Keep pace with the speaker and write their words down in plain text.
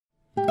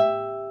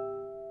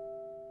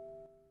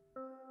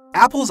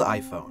Apple's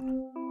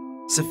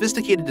iPhone.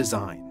 Sophisticated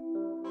design.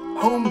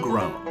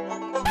 Homegrown.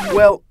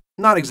 Well,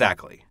 not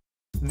exactly.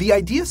 The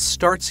idea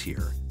starts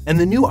here, and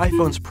the new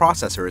iPhone's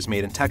processor is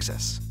made in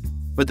Texas.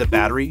 But the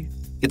battery,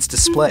 its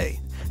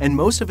display, and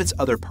most of its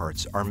other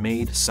parts are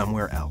made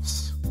somewhere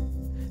else.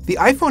 The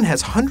iPhone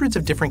has hundreds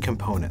of different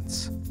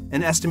components,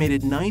 an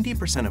estimated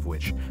 90% of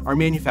which are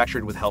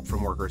manufactured with help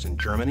from workers in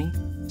Germany,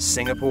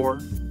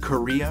 Singapore,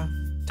 Korea,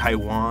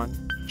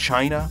 Taiwan,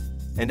 China,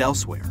 and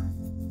elsewhere.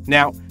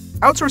 Now,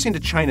 outsourcing to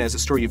China is a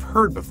story you've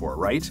heard before,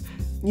 right?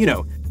 You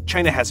know,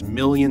 China has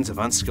millions of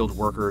unskilled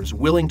workers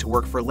willing to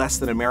work for less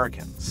than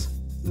Americans.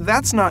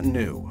 That's not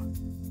new.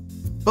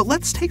 But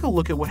let's take a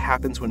look at what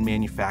happens when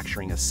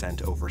manufacturing is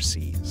sent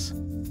overseas.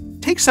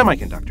 Take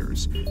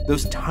semiconductors,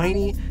 those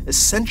tiny,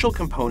 essential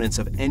components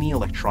of any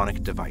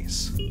electronic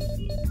device.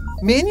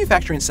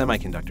 Manufacturing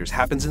semiconductors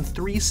happens in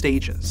 3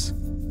 stages: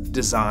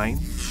 design,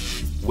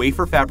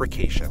 wafer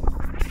fabrication,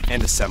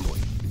 and assembly.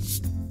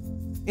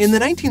 In the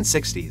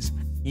 1960s,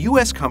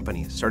 U.S.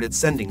 companies started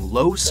sending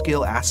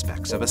low-skill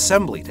aspects of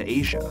assembly to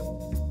Asia.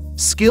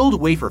 Skilled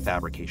wafer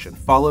fabrication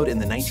followed in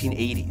the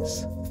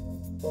 1980s.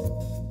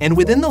 And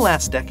within the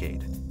last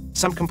decade,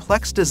 some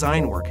complex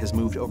design work has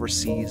moved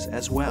overseas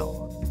as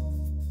well.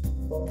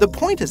 The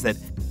point is that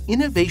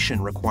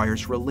innovation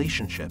requires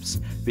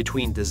relationships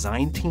between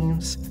design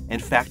teams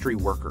and factory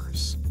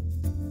workers.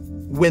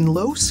 When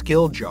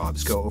low-skilled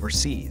jobs go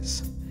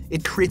overseas,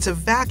 it creates a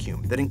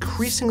vacuum that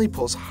increasingly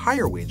pulls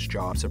higher-wage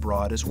jobs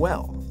abroad as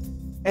well.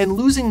 And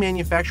losing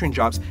manufacturing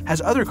jobs has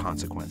other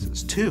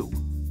consequences, too.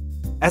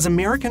 As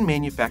American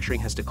manufacturing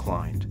has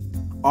declined,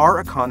 our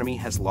economy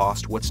has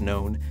lost what's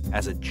known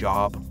as a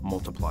job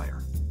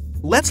multiplier.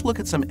 Let's look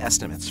at some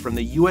estimates from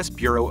the U.S.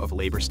 Bureau of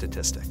Labor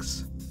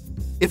Statistics.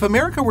 If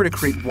America were to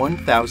create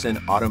 1,000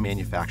 auto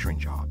manufacturing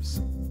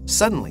jobs,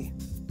 suddenly,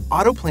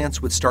 auto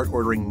plants would start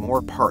ordering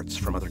more parts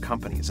from other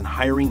companies and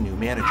hiring new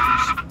managers.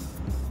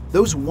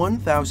 Those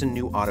 1,000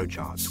 new auto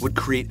jobs would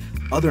create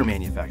other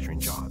manufacturing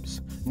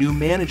jobs, new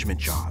management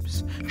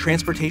jobs,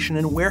 transportation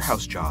and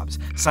warehouse jobs,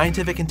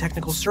 scientific and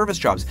technical service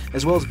jobs,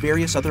 as well as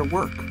various other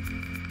work.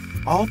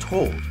 All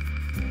told,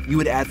 you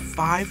would add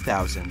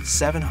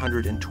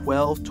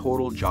 5,712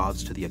 total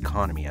jobs to the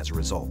economy as a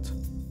result.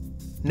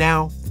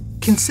 Now,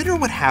 consider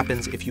what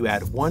happens if you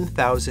add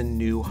 1,000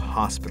 new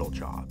hospital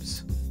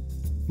jobs.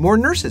 More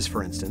nurses,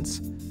 for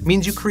instance,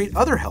 means you create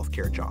other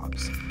healthcare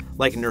jobs,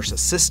 like nurse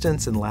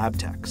assistants and lab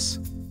techs.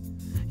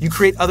 You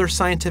create other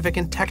scientific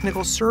and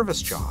technical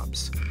service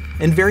jobs,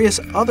 and various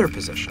other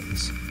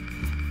positions,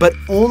 but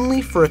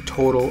only for a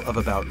total of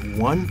about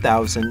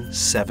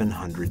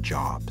 1,700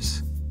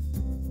 jobs.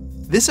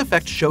 This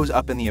effect shows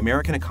up in the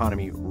American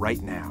economy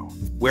right now,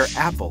 where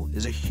Apple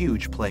is a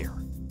huge player.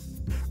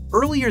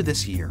 Earlier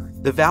this year,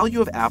 the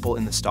value of Apple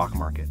in the stock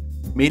market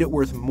made it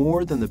worth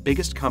more than the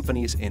biggest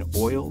companies in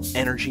oil,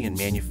 energy, and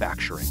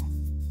manufacturing.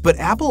 But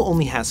Apple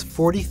only has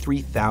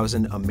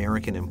 43,000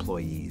 American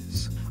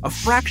employees, a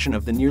fraction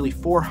of the nearly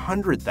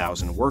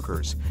 400,000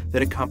 workers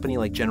that a company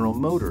like General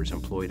Motors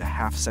employed a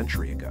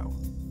half-century ago.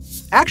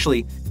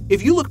 Actually,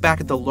 if you look back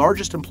at the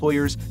largest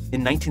employers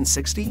in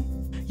 1960,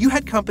 you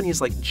had companies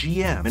like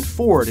GM and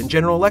Ford and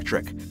General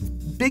Electric,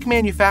 big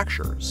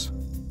manufacturers.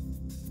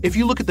 If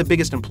you look at the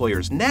biggest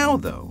employers now,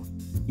 though,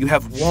 you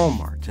have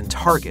Walmart and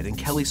Target and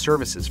Kelly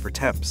Services for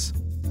temps,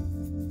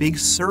 big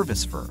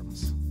service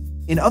firms.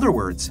 In other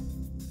words,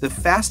 the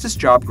fastest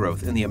job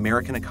growth in the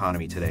American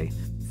economy today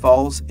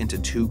falls into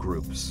 2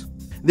 groups.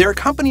 There are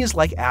companies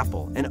like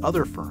Apple and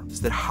other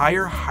firms that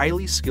hire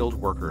highly skilled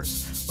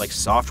workers like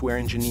software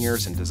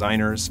engineers and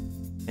designers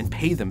and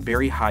pay them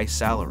very high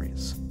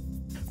salaries.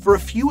 For a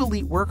few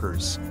elite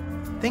workers,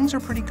 things are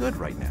pretty good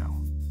right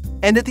now.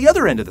 And at the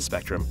other end of the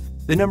spectrum,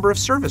 the number of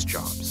service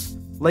jobs,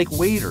 like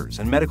waiters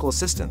and medical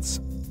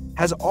assistants,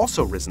 has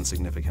also risen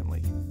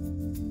significantly.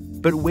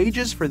 But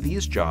wages for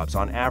these jobs,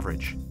 on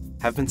average,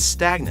 have been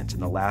stagnant in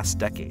the last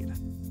decade.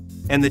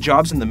 And the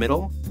jobs in the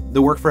middle,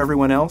 the work for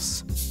everyone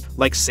else,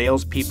 like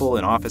salespeople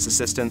and office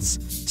assistants,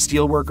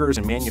 steelworkers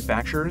and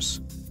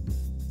manufacturers,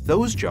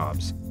 those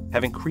jobs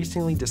have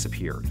increasingly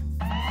disappeared.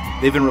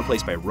 They've been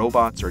replaced by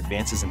robots or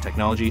advances in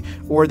technology,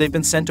 or they've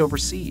been sent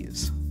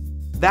overseas.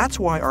 That's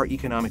why our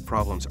economic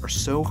problems are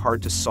so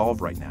hard to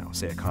solve right now,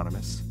 say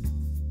economists.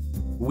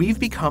 We've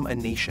become a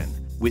nation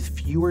with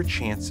fewer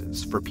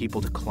chances for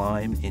people to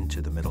climb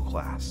into the middle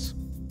class.